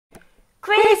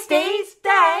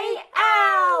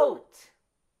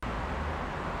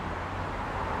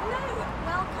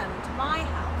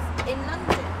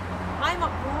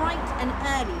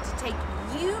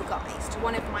guys to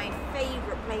one of my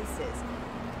favourite places.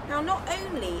 Now, not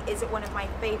only is it one of my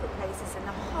favourite places in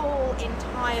the whole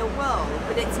entire world,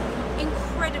 but it's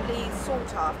incredibly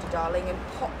sought after, darling, and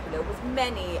popular with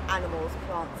many animals,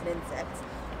 plants and insects,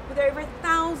 with over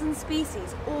 1,000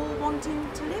 species all wanting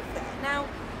to live there. Now,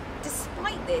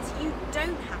 despite this, you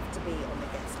don't have to be on the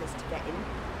guest list to get in,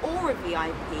 or a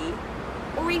VIP,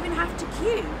 or even have to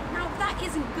queue. Now, that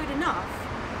isn't good enough.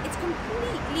 It's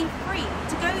completely free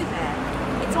to go there.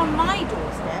 It's on my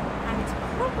doorstep, and it's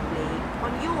probably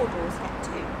on your doorstep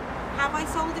too. Have I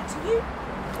sold it to you?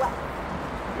 Well,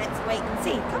 let's wait and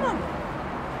see. Come on.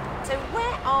 So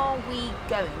where are we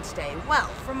going today? Well,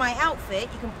 from my outfit,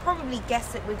 you can probably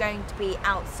guess that we're going to be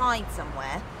outside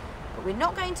somewhere, but we're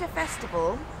not going to a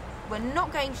festival. We're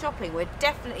not going shopping. We're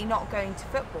definitely not going to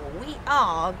football. We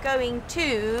are going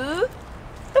to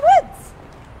the woods.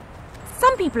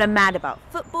 Some people are mad about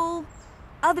football,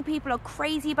 other people are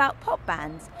crazy about pop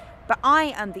bands, but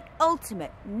I am the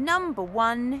ultimate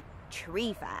 #1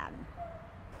 tree fan.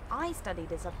 I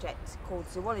studied a subject called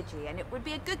zoology, and it would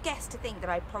be a good guess to think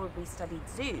that I probably studied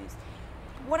zoos.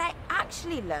 What I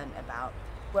actually learned about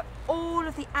were all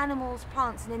of the animals,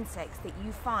 plants and insects that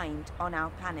you find on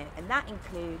our planet, and that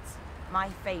includes my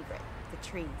favourite, the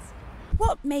trees.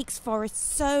 What makes forests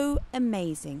so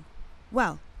amazing?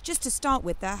 Well, just to start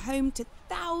with, they're home to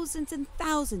thousands and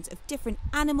thousands of different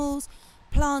animals,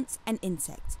 plants and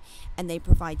insects, and they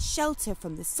provide shelter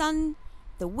from the sun,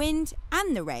 the wind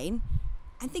and the rain.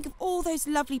 And think of all those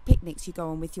lovely picnics you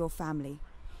go on with your family.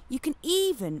 You can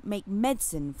even make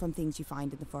medicine from things you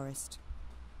find in the forest.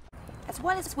 As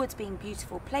well as woods being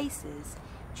beautiful places,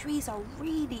 trees are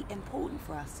really important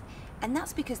for us, and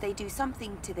that's because they do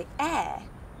something to the air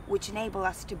which enable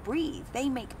us to breathe. They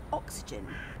make oxygen.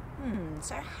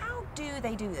 So how do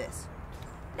they do this?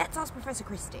 Let's ask Professor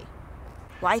Christy.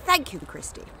 Why, thank you,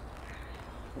 Christy.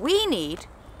 We need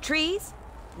trees,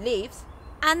 leaves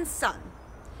and sun.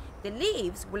 The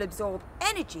leaves will absorb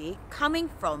energy coming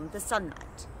from the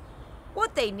sunlight.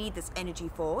 What they need this energy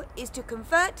for is to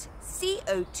convert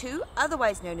CO2,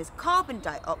 otherwise known as carbon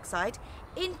dioxide,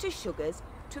 into sugars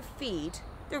to feed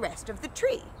the rest of the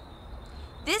tree.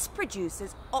 This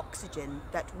produces oxygen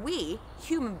that we,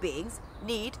 human beings,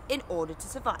 need in order to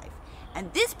survive.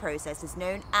 And this process is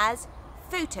known as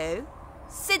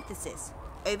photosynthesis.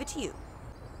 Over to you.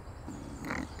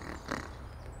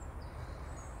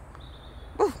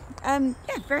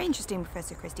 Yeah, very interesting,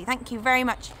 Professor Christy. Thank you very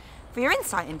much for your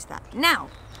insight into that. Now,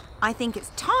 I think it's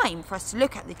time for us to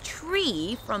look at the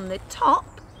tree from the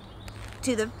top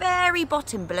to the very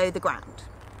bottom below the ground.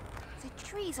 The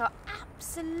trees are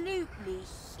absolutely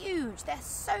huge. They're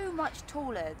so much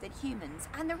taller than humans,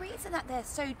 and the reason that they're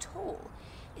so tall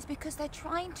is because they're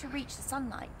trying to reach the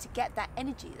sunlight to get that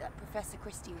energy that Professor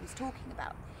Christy was talking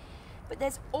about. But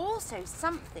there's also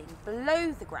something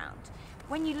below the ground.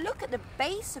 When you look at the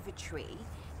base of a tree,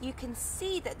 you can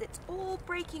see that it's all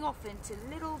breaking off into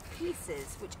little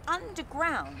pieces which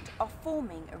underground are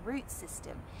forming a root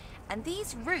system. And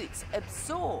these roots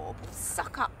absorb,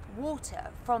 suck up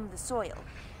water from the soil,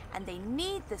 and they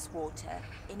need this water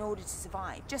in order to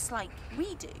survive, just like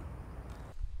we do.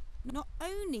 Not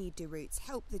only do roots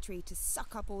help the tree to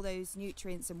suck up all those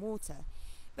nutrients and water,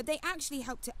 but they actually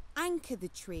help to anchor the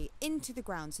tree into the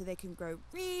ground so they can grow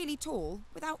really tall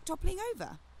without toppling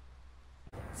over.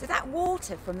 So that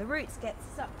water from the roots gets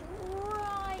sucked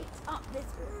right up this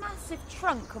massive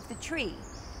trunk of the tree,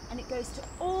 and it goes to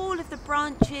all of the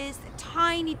branches, the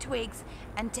tiny twigs,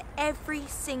 and to every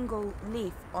single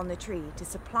leaf on the tree to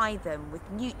supply them with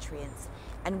nutrients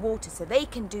and water so they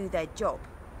can do their job,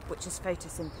 which is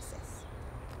photosynthesis.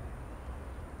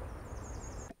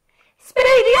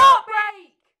 Speedy up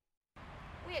break!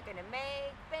 We are going to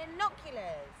make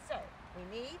binoculars. So we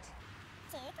need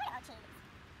 2 toilet tubes,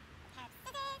 a pair of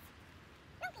scissors,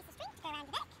 long piece of string to go around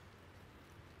your neck,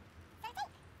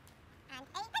 sellotape, and a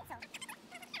pencil.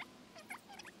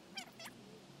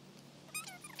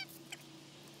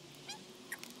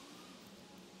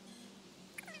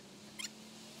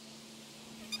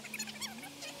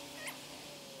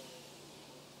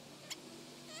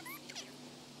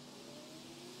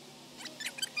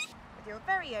 with your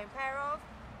very own pair of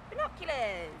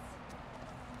binoculars.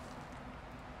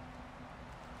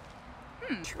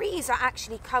 Trees are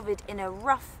actually covered in a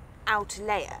rough outer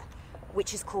layer,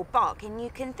 which is called bark, and you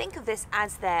can think of this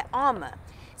as their armour.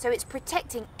 So it's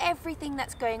protecting everything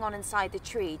that's going on inside the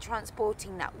tree,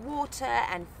 transporting that water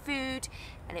and food,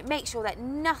 and it makes sure that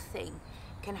nothing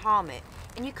can harm it.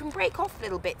 And you can break off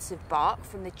little bits of bark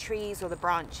from the trees or the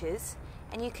branches,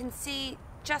 and you can see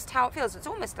just how it feels. It's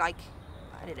almost like,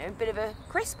 I don't know, a bit of a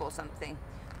crisp or something.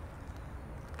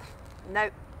 No,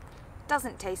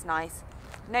 doesn't taste nice.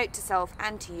 Note to self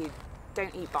and to you,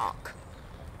 don't eat bark.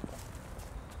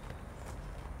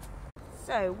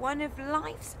 So, one of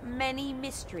life's many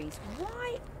mysteries.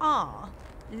 Why are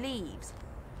leaves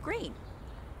green?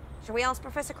 Shall we ask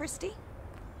Professor Christy?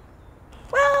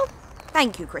 Well,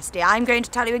 thank you, Christy. I'm going to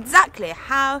tell you exactly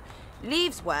how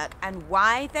leaves work and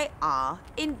why they are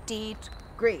indeed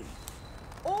green.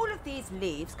 All of these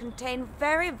leaves contain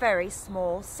very, very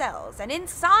small cells, and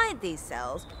inside these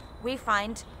cells we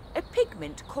find a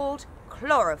pigment called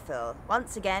chlorophyll.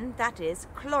 Once again, that is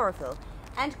chlorophyll.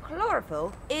 And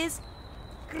chlorophyll is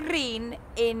green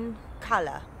in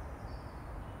colour.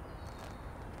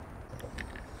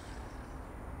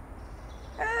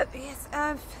 Yes,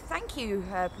 thank you,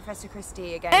 Professor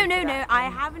Christy, again. No, I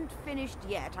haven't finished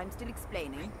yet. I'm still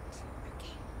explaining.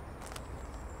 Okay.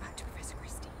 Back to Professor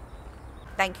Christy.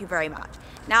 Thank you very much.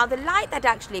 Now, the light that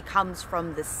actually comes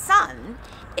from the sun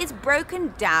is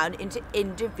broken down into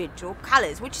individual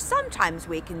colours, which sometimes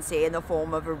we can see in the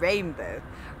form of a rainbow.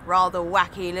 Rather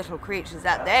wacky little creatures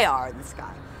that they are in the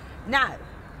sky. Now,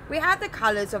 we have the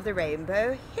colours of the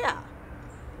rainbow here.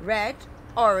 Red,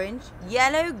 orange,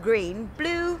 yellow, green,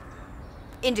 blue,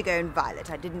 indigo and violet.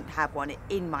 I didn't have one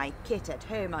in my kit at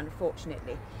home,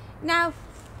 unfortunately. Now,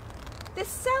 the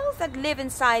cells that live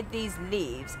inside these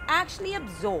leaves actually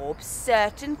absorb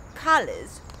certain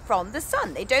colours from the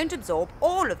sun. They don't absorb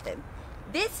all of them.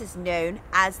 This is known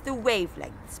as the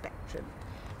wavelength spectrum.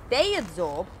 They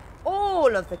absorb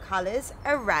all of the colours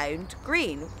around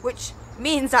green, which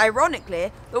means,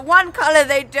 ironically, the one colour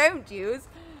they don't use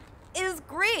is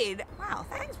green. Wow,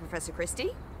 thanks, Professor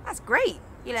Christy. That's great.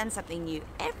 You learn something new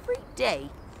every day.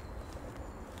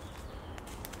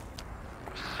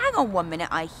 Hang on 1 minute,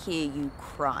 I hear you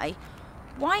cry.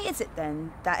 Why is it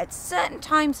then that at certain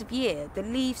times of year the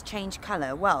leaves change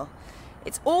colour? Well,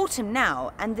 it's autumn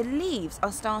now and the leaves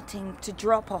are starting to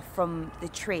drop off from the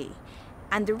tree.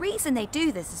 And the reason they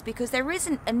do this is because there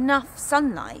isn't enough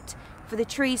sunlight for the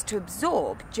trees to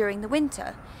absorb during the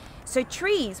winter. So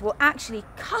trees will actually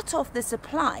cut off the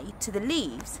supply to the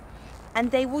leaves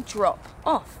and they will drop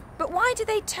off. But why do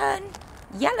they turn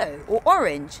yellow or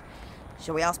orange?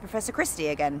 Shall we ask Professor Christy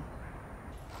again?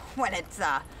 Well, it's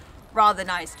rather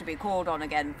nice to be called on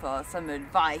again for some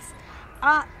advice.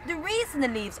 The reason the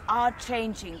leaves are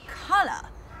changing colour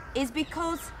is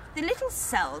because the little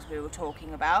cells we were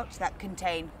talking about that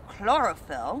contain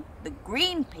chlorophyll, the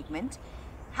green pigment,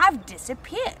 have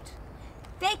disappeared.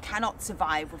 They cannot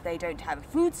survive if they don't have a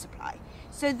food supply,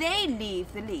 so they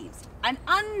leave the leaves. And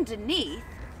underneath,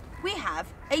 we have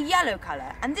a yellow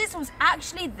colour, and this was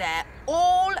actually there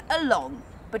all along,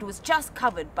 but was just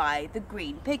covered by the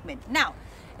green pigment. Now,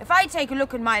 if I take a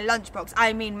look in my lunchbox,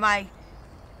 I mean my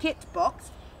kit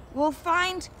box, we'll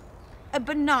find a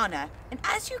banana. And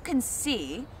as you can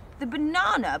see, the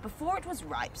banana, before it was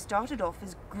ripe, started off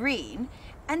as green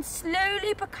and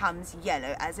slowly becomes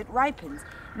yellow as it ripens.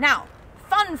 Now,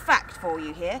 fun fact for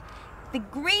you here, the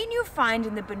green you find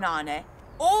in the banana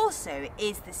also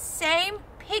is the same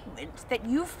pigment that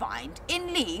you find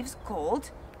in leaves called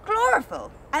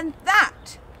chlorophyll. And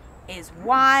that is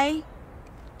why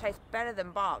it tastes better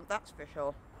than bark, that's for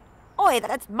sure. Oi,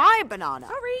 that's my banana.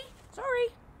 Sorry.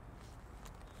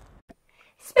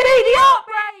 Speedy up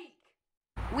break!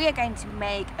 We are going to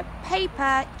make a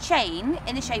paper chain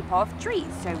in the shape of trees.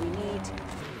 So we need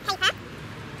Paper,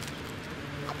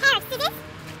 a pair of scissors,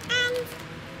 and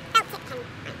felt tip pen.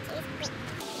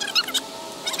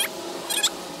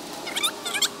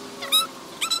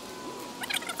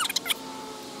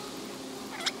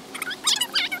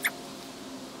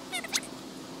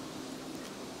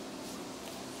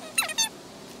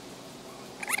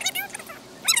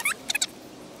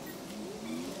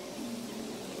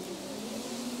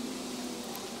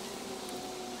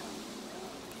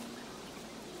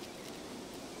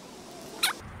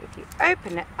 If you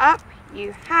open it up,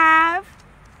 you have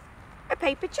a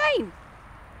paper chain.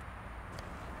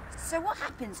 So what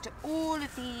happens to all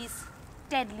of these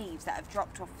dead leaves that have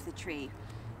dropped off the tree?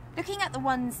 Looking at the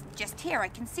ones just here, I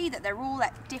can see that they're all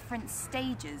at different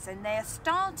stages and they are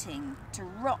starting to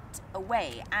rot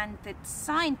away, and the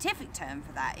scientific term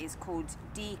for that is called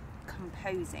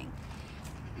decomposing.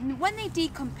 And when they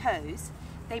decompose,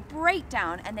 they break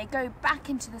down and they go back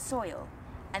into the soil,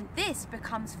 and this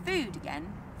becomes food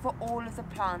again for all of the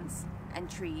plants and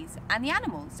trees and the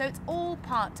animals. So it's all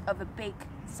part of a big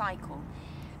cycle.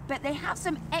 But they have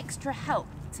some extra help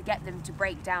to get them to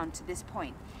break down to this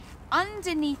point.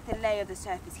 Underneath the layer of the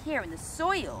surface here in the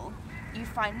soil, you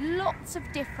find lots of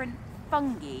different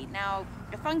fungi. Now,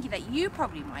 the fungi that you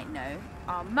probably might know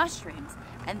are mushrooms,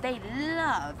 and they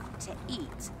love to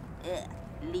eat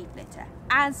leaf litter,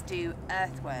 as do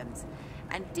earthworms.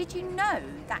 And did you know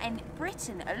that in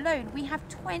Britain alone we have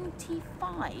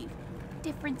 25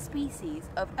 different species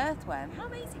of earthworm? How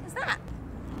amazing is that?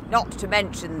 Not to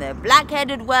mention the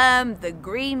black-headed worm, the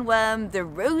green worm, the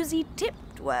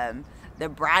rosy-tipped worm, the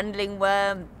brandling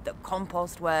worm, the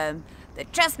compost worm, the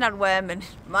chestnut worm, and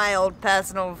my old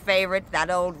personal favourite, that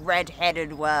old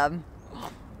red-headed worm.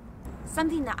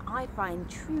 Something that I find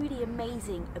truly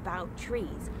amazing about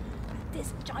trees,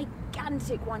 this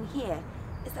gigantic one here,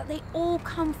 is that they all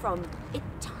come from a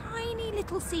tiny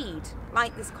little seed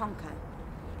like this conker.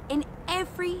 In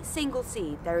every single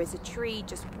seed there is a tree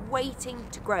just waiting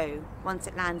to grow once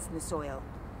it lands in the soil.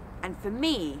 And for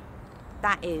me,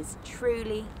 that is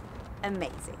truly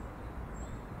amazing.